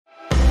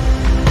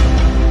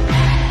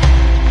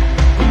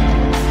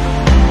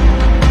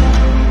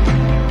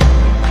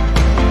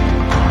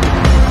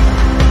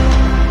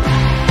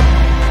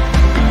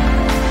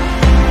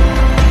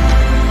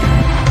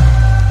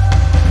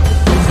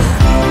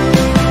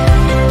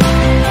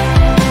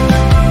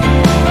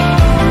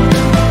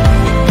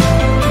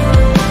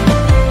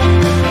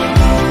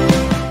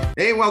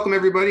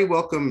Welcome, everybody.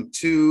 Welcome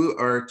to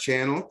our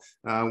channel.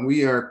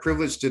 We are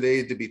privileged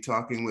today to be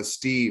talking with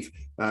Steve.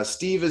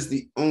 Steve is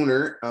the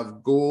owner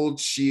of Gold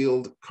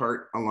Shield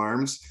Cart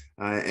Alarms,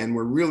 and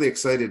we're really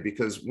excited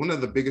because one of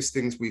the biggest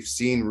things we've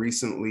seen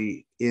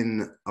recently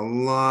in a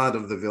lot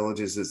of the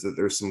villages is that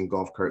there's some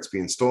golf carts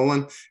being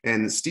stolen,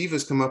 and Steve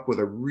has come up with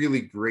a really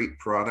great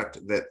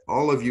product that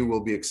all of you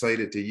will be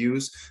excited to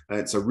use.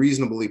 It's a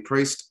reasonably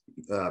priced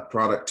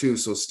product too.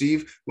 So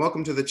Steve,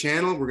 welcome to the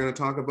channel. We're going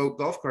to talk about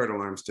golf cart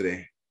alarms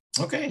today.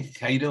 Okay.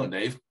 How you doing,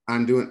 Dave?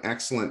 I'm doing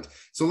excellent.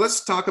 So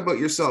let's talk about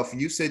yourself.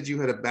 You said you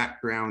had a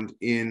background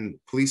in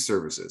police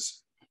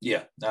services.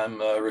 Yeah, I'm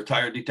a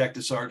retired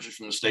detective sergeant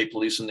from the state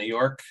police in New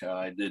York.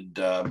 I did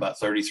about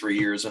 33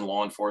 years in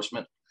law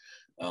enforcement.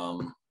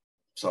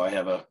 So I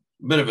have a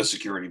bit of a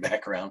security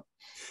background.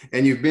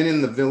 And you've been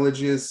in the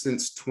villages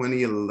since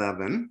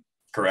 2011.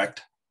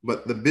 Correct.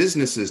 But the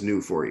business is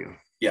new for you.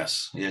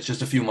 Yes. Yeah, it's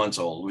just a few months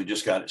old. We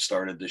just got it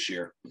started this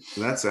year.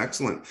 That's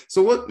excellent.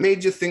 So what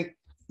made you think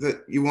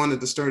that you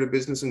wanted to start a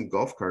business in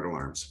golf cart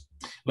alarms?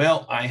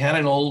 Well, I had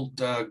an old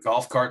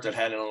golf cart that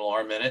had an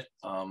alarm in it.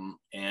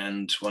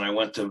 And when I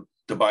went to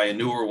buy a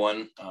newer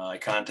one, I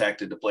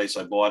contacted the place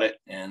I bought it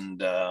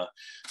and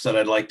said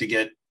I'd like to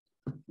get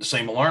the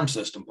same alarm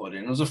system put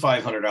in. It was a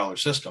 $500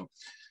 system.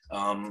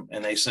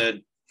 And they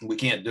said, we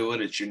can't do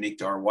it. It's unique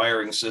to our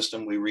wiring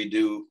system. We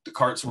redo the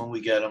carts when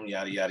we get them,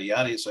 yada, yada,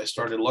 yada. So I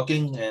started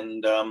looking,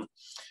 and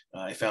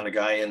I found a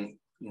guy in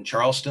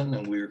Charleston,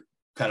 and we were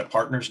kind of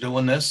partners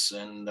doing this.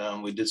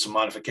 And we did some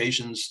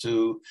modifications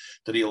to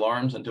the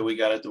alarms until we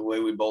got it the way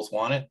we both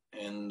want it.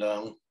 And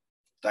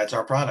that's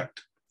our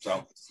product.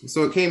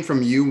 So it came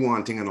from you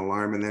wanting an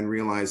alarm and then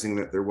realizing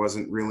that there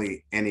wasn't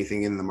really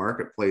anything in the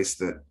marketplace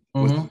that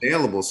was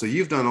available. So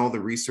you've done all the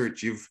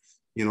research. You've,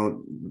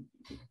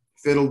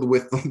 fiddled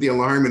with the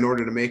alarm in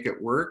order to make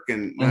it work,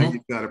 and now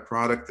you've got a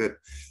product that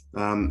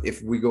if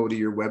we go to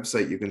your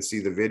website you can see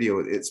the video.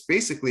 It's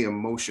basically a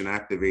motion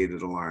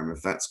activated alarm,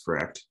 if that's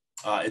correct.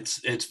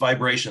 It's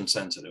vibration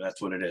sensitive.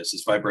 That's what it is.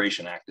 It's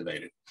vibration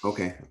activated.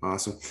 Okay,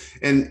 awesome.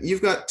 And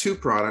you've got two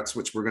products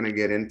which we're going to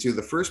get into.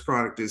 The first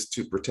product is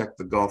to protect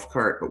the golf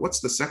cart, but what's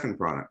the second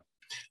product?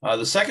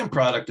 The second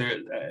product,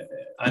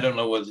 I don't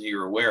know whether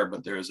you're aware,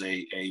 but there's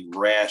a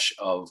rash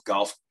of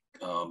golf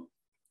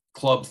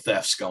club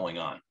thefts going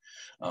on.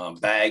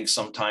 Bags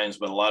sometimes,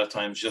 but a lot of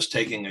times just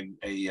taking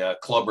a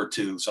club or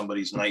two,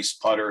 somebody's nice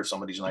putter,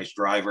 somebody's nice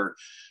driver.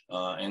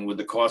 And with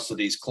the cost of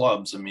these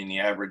clubs, I mean, the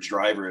average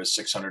driver is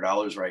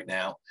 $600 right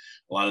now.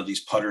 A lot of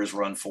these putters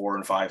run $400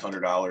 and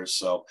 $500.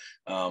 So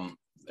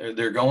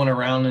they're going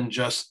around and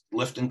just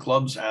lifting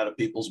clubs out of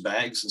people's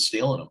bags and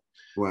stealing them.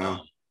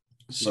 Wow.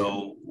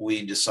 So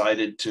we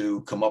decided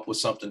to come up with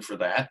something for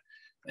that.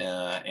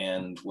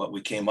 And what we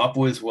came up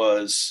with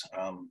was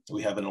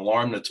we have an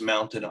alarm that's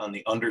mounted on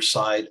the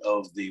underside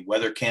of the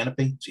weather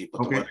canopy. So you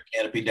put the weather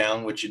canopy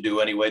down, which you do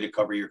anyway to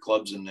cover your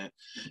clubs in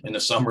the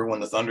summer when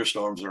the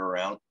thunderstorms are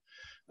around.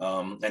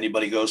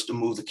 Anybody goes to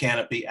move the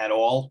canopy at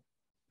all,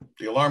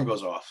 the alarm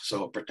goes off.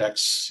 So it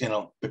protects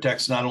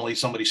not only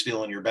somebody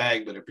stealing your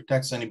bag, but it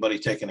protects anybody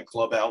taking a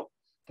club out.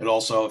 And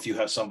also, if you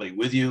have somebody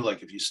with you,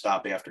 like if you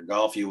stop after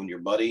golf, you and your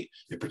buddy,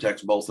 it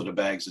protects both of the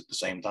bags at the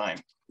same time.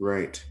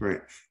 Right.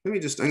 I'm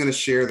going to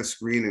share the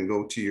screen and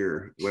go to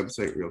your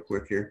website real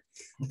quick here.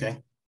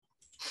 Okay.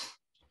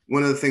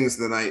 One of the things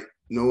that I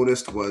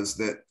noticed was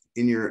that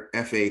in your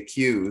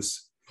FAQs,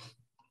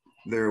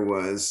 there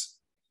was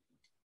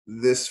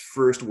this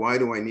first, why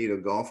do I need a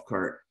golf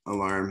cart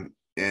alarm?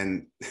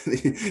 And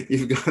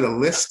you've got a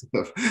list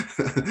of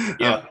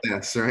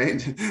this,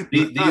 right?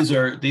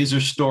 These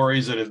are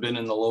stories that have been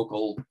in the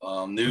local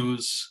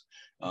news.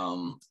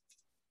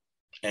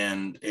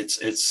 And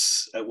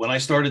it's when I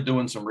started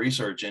doing some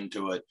research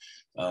into it,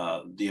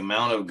 the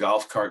amount of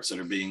golf carts that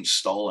are being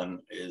stolen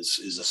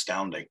is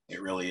astounding.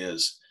 It really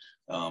is.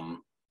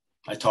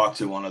 I talked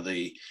to one of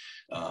the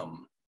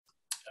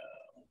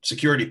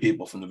security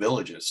people from the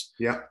villages.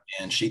 Yeah.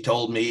 And she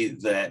told me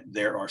that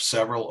there are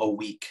several a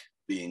week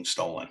being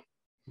stolen.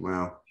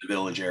 Wow. In the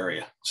village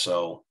area.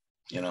 So,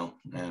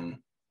 and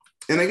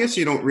I guess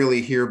you don't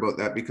really hear about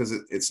that because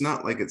it's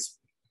not like it's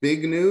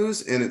big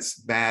news and it's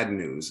bad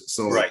news.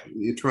 So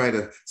you try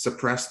to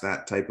suppress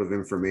that type of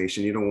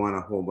information. You don't want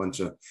a whole bunch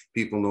of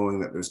people knowing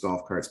that there's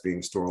golf carts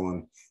being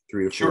stolen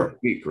 3 to 4 a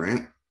week,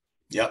 right?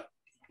 Yep.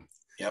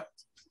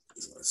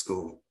 So let's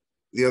go.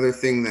 The other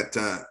thing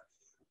that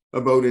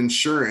about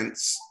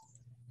insurance,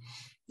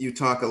 you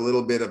talk a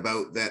little bit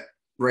about that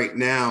right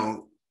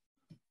now.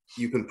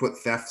 You can put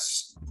theft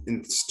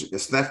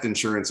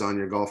insurance on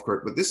your golf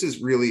cart, but this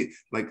is really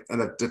like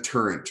a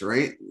deterrent,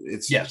 right?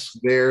 It's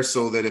there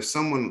so that if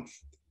someone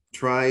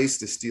tries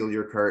to steal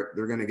your cart,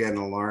 they're going to get an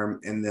alarm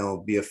and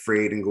they'll be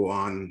afraid and go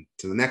on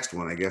to the next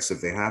one, I guess, if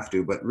they have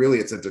to. But really,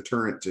 it's a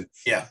deterrent to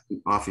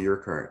off of your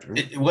cart.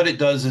 Right? What it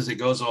does is it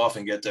goes off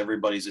and gets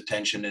everybody's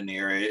attention in the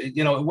area.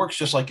 It works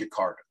just like your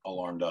cart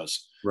alarm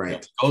does. Right.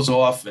 It goes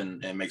off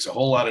and makes a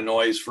whole lot of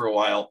noise for a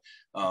while.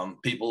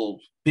 People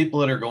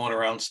that are going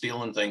around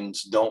stealing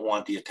things don't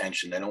want the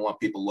attention. They don't want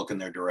people looking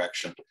their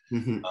direction.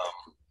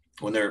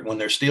 when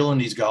they're stealing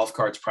these golf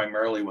carts,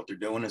 primarily what they're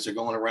doing is they're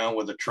going around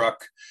with a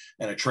truck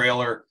and a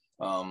trailer.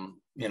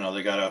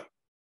 They got a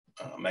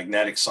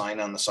magnetic sign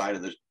on the side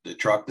of the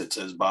truck that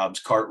says Bob's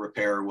Cart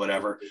Repair or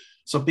whatever.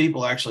 So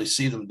people actually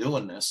see them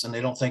doing this and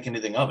they don't think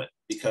anything of it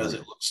because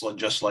it looks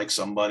just like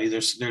somebody.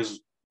 There's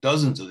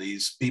dozens of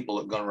these people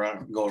that go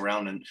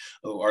around and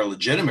are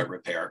legitimate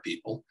repair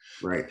people.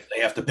 Right.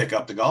 They have to pick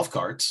up the golf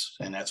carts,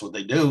 and that's what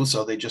they do.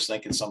 So they just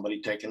think it's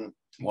somebody taking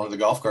one of the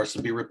golf carts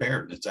to be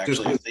repaired. It's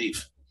actually a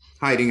thief.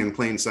 Hiding in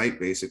plain sight,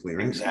 basically,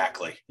 right?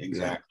 Exactly.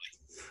 Yeah.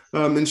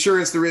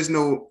 Insurance, there is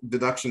no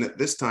deduction at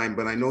this time,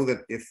 but I know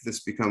that if this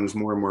becomes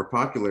more and more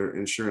popular,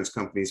 insurance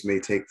companies may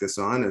take this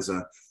on as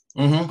a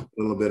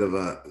little bit of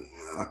a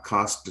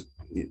cost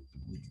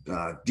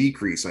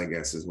decrease, I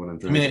guess, is what I'm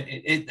trying to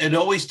say. It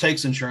always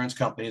takes insurance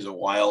companies a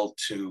while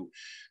to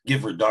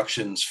give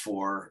reductions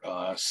for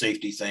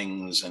safety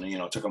things. And,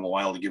 it took them a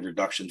while to give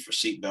reductions for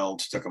seat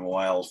belts, took them a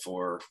while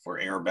for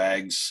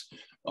airbags,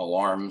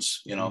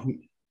 alarms,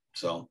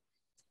 so.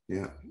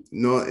 Yeah,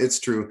 no, it's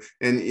true.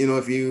 And,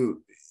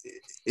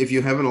 if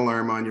you have an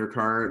alarm on your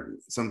car,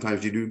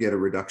 sometimes you do get a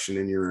reduction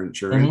in your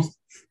insurance.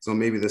 So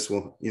maybe this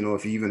will,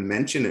 if you even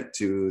mention it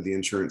to the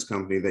insurance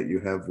company that you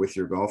have with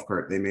your golf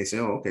cart, they may say,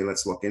 oh, okay,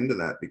 let's look into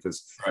that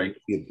because a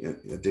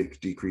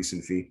decrease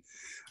in fee.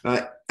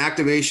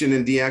 Activation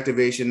and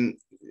deactivation,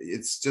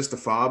 it's just a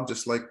fob,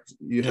 just like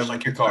you have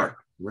like your car.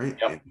 Right.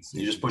 Yep.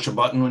 You just push a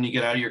button when you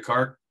get out of your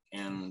cart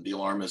and the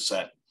alarm is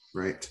set.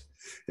 Right.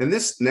 And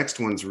this next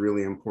one's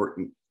really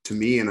important to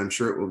me, and I'm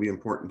sure it will be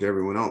important to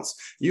everyone else.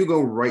 You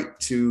go right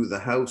to the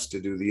house to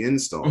do the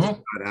install.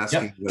 Not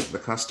asking the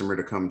customer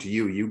to come to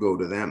you. You go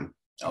to them.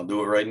 I'll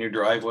do it right in your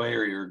driveway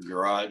or your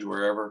garage,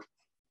 wherever.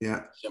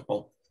 Yeah.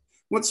 Simple.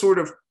 What sort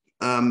of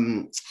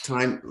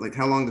time, like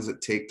how long does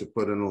it take to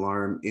put an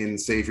alarm in,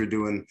 say if you're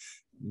doing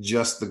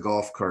just the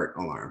golf cart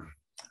alarm?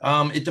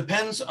 It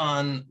depends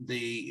on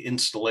the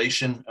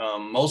installation.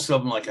 Most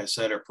of them, like I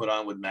said, are put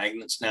on with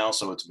magnets now,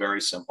 so it's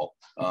very simple.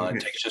 It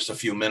takes just a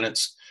few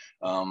minutes.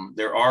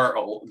 There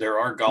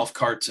are golf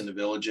carts in the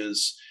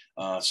villages.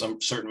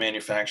 Some certain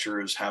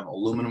manufacturers have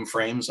aluminum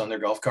frames on their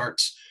golf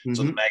carts,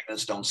 so the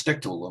magnets don't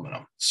stick to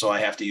aluminum. So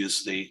I have to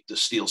use the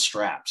steel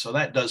strap. So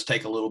that does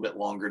take a little bit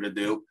longer to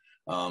do.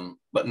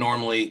 But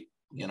normally,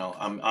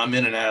 I'm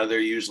in and out of there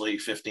usually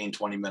 15,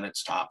 20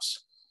 minutes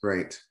tops.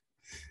 Right.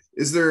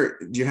 Do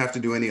you have to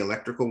do any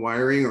electrical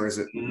wiring, or is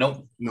it?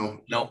 Nope.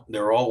 No,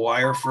 they're all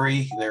wire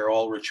free. They're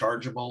all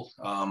rechargeable.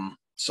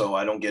 So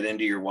I don't get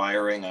into your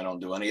wiring. I don't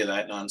do any of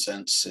that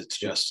nonsense. It's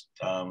just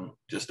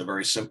a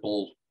very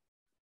simple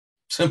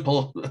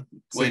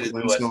way to do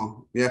it.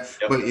 Yeah.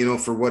 Yep. But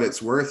for what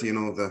it's worth, I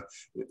know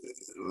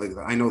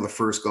the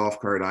first golf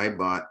cart I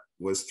bought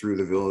was through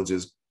the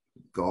village's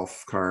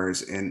golf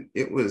cars, and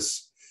it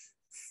was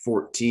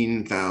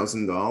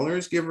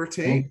 $14,000, give or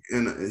take.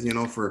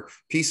 And for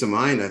peace of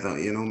mind, I thought,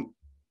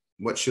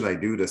 what should I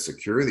do to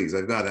secure these?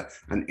 I've got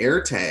an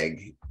air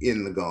tag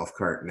in the golf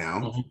cart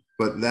now,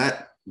 but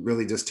that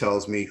really just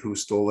tells me who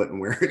stole it and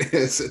where it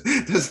is.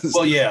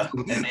 Well, yeah.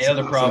 And the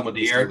other problem with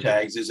the air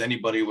tags is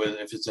anybody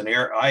if it's an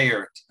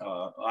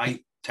eye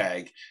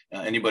tag,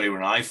 anybody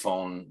with an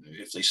iPhone,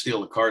 if they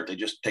steal the cart, they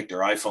just take their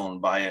iPhone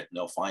and buy it and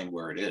they'll find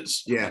where it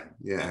is. Yeah.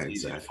 Exactly.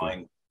 Easy to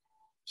find.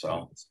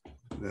 So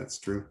that's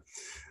true.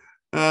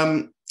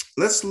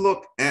 Let's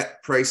look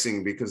at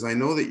pricing, because I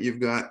know that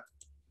you've got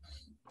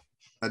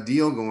a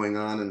deal going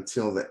on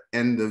until the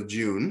end of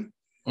June.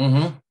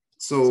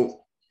 So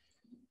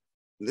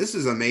this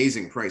is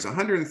amazing price,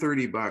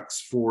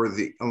 $130 for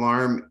the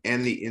alarm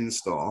and the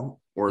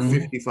install, or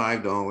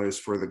 $55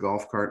 for the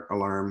golf cart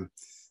alarm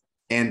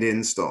and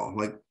install.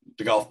 Like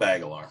the golf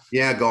bag alarm.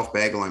 Yeah, golf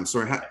bag alarm.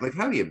 Sorry,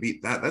 how do you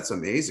beat that? That's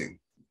amazing.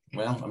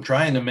 Well, I'm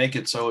trying to make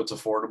it so it's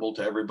affordable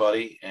to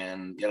everybody.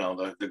 And,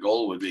 the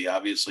goal would be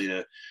obviously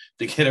to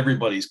get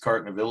everybody's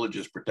cart in the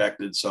villages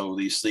protected, so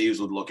these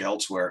thieves would look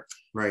elsewhere.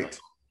 Right.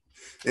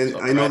 And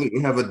I know that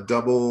you have a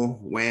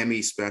double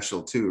whammy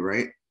special too,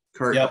 right?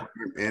 Cart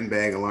and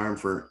bag alarm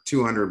for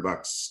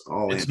 $200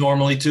 all in. It's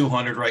normally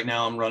 $200 right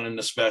now. I'm running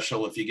the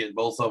special. If you get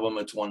both of them,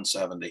 it's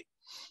 $170.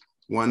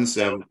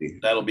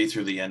 $170. That'll be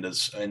through the end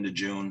of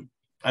June.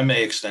 I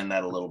may extend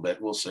that a little bit.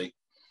 We'll see.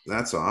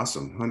 That's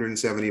awesome.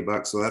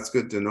 $170. So that's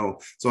good to know.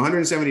 So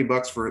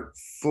 $170 for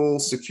full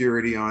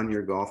security on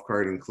your golf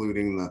cart,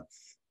 including the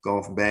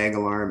golf bag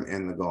alarm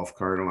and the golf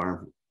cart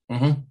alarm.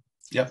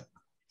 Yep.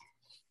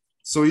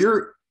 So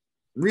you're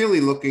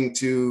really looking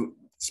to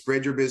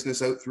spread your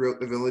business out throughout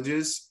the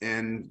villages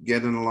and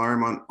get an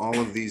alarm on all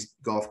of these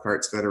golf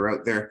carts that are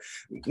out there.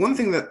 One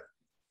thing that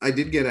I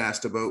did get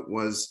asked about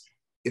was,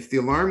 if the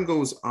alarm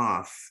goes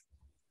off,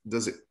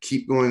 does it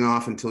keep going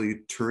off until you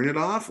turn it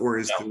off, or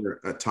is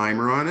there a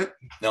timer on it?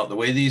 No, the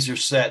way these are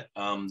set,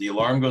 the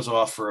alarm goes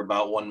off for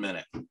about 1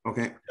 minute.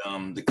 Okay.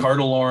 The cart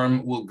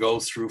alarm will go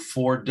through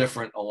 4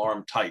 different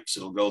alarm types.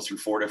 It'll go through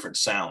 4 different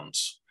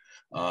sounds.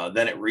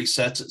 Then it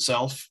resets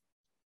itself,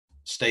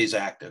 stays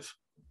active.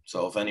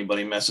 So if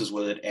anybody messes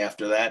with it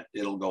after that,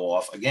 it'll go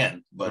off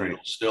again, but Right.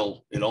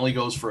 it only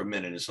goes for a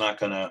minute. It's not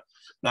gonna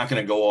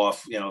go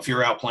off. You know, if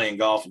you're out playing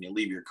golf and you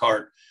leave your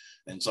cart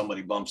and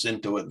somebody bumps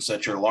into it and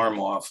sets your alarm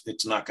off,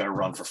 it's not gonna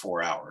run for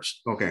 4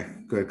 hours. Okay,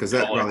 good. Because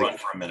It'll that only probably run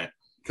for a minute.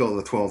 kill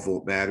the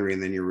 12-volt battery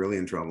and then you're really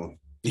in trouble.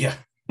 Yeah.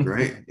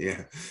 Right.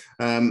 Yeah.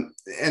 And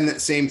the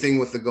same thing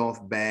with the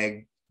golf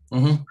bag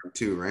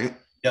too, right?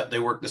 Yeah, they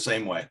work the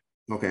same way.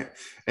 Okay.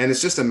 And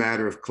it's just a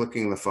matter of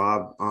clicking the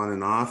fob on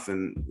and off.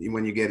 And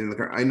when you get in the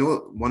car, I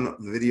know one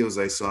of the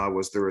videos I saw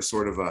was there was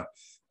sort of a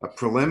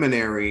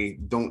preliminary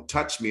don't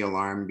touch me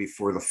alarm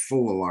before the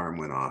full alarm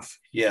went off.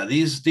 Yeah,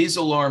 these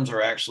alarms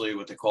are actually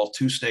what they call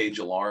two-stage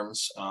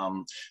alarms.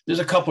 There's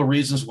a couple of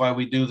reasons why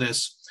we do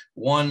this.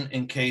 One,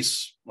 in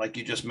case, like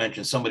you just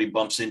mentioned, somebody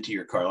bumps into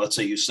your car. Let's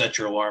say you set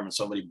your alarm and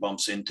somebody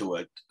bumps into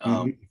it.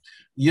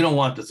 You don't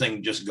want the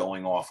thing just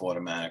going off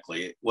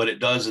automatically. What it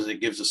does is it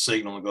gives a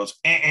signal and goes,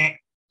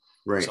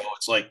 Right. So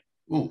it's like,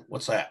 ooh,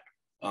 what's that?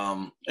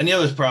 And the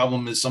other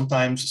problem is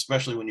sometimes,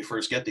 especially when you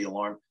first get the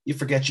alarm, you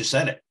forget you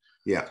set it.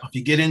 Yeah. If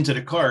you get into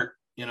the cart,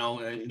 you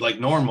know, like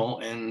normal,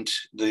 and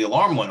the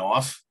alarm went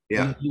off,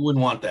 yeah, you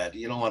wouldn't want that.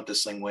 You don't want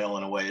this thing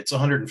wailing away. It's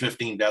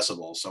 115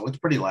 decibels, so it's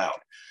pretty loud.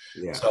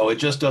 Yeah. So it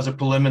just does a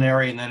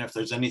preliminary, and then if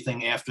there's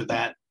anything after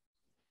that,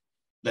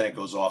 then it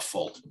goes off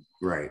full.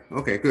 Right.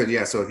 Okay, good.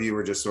 Yeah. So if you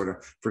were just sort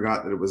of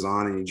forgot that it was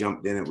on and you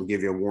jumped in, it would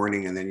give you a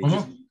warning, and then you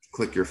just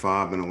click your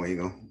fob and away you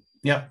go.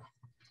 Yep.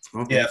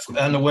 Okay. Yeah.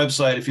 On the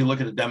website, if you look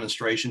at the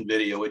demonstration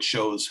video, it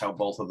shows how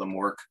both of them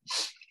work.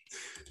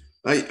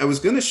 I was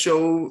going to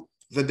show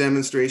the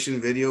demonstration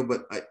video,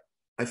 but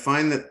I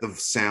find that the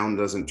sound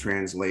doesn't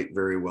translate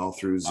very well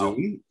through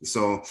Zoom.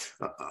 So,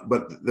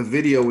 but the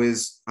video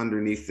is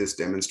underneath this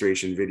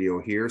demonstration video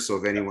here. So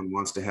if anyone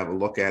wants to have a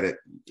look at it,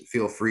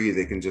 feel free.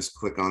 They can just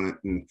click on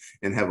it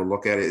and have a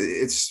look at it.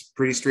 It's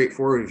pretty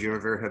straightforward. If you've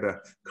ever had a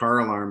car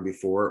alarm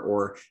before,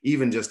 or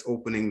even just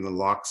opening the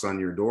locks on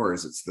your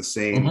doors, it's the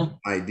same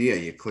idea.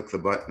 You click the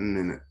button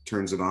and it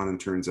turns it on and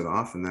turns it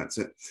off, and that's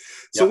it.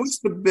 So what's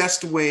the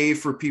best way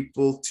for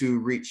people to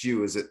reach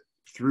you? Is it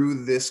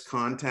through this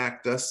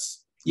contact us?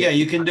 Yeah,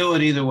 you can do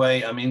it either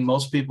way. I mean,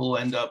 most people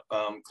end up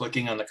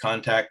clicking on the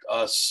contact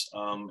us,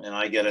 and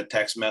I get a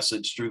text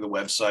message through the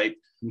website,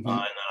 and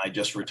I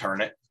just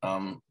return it.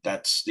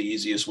 That's the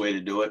easiest way to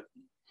do it.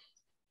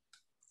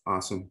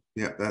 Awesome.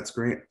 Yeah, that's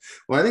great.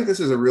 Well, I think this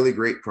is a really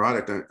great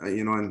product.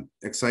 I'm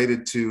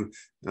excited to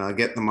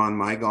get them on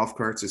my golf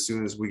carts as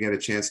soon as we get a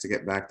chance to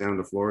get back down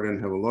to Florida and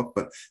have a look.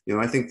 But,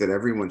 I think that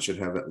everyone should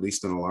have at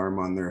least an alarm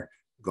on their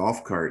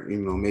golf cart.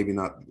 Maybe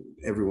not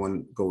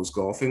everyone goes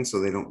golfing, so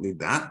they don't need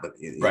that, but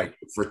right,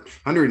 for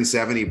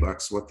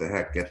 $170, what the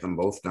heck, get them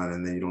both done,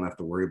 and then you don't have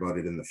to worry about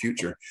it in the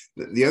future.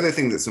 The other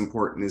thing that's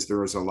important is there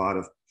was a lot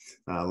of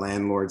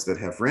landlords that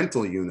have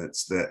rental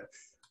units that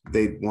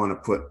they want to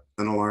put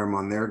an alarm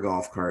on their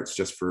golf carts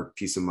just for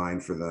peace of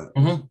mind for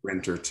the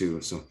renter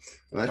too. So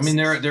I mean,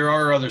 there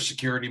are other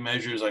security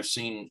measures. I've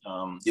seen,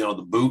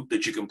 the boot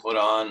that you can put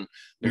on.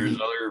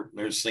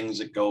 There's things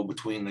that go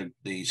between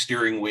the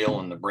steering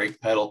wheel and the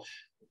brake pedal.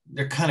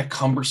 They're kind of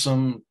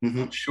cumbersome,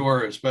 I'm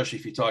sure, especially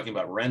if you're talking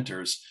about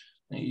renters.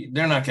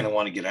 They're not going to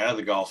want to get out of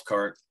the golf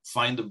cart,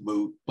 find the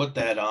boot, put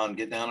that on,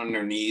 get down on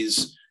their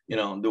knees,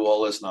 and do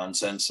all this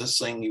nonsense. This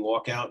thing, you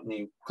walk out and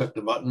you click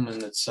the button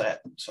and it's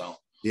set. So.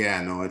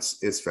 Yeah, no,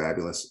 it's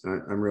fabulous.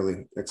 I'm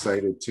really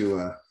excited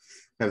to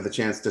have the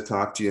chance to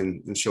talk to you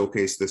and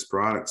showcase this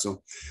product.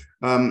 So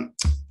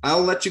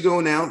I'll let you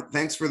go now.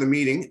 Thanks for the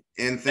meeting.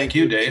 And thank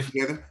you, Dave.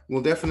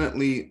 We'll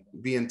definitely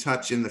be in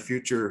touch in the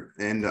future.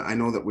 And I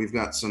know that we've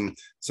got some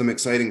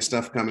exciting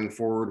stuff coming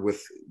forward with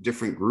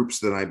different groups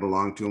that I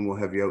belong to, and we'll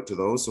have you out to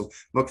those. So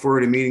look forward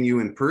to meeting you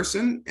in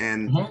person,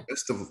 and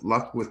best of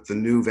luck with the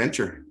new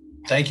venture.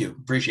 Thank you.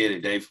 Appreciate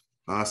it, Dave.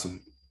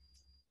 Awesome.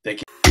 Thank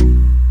you.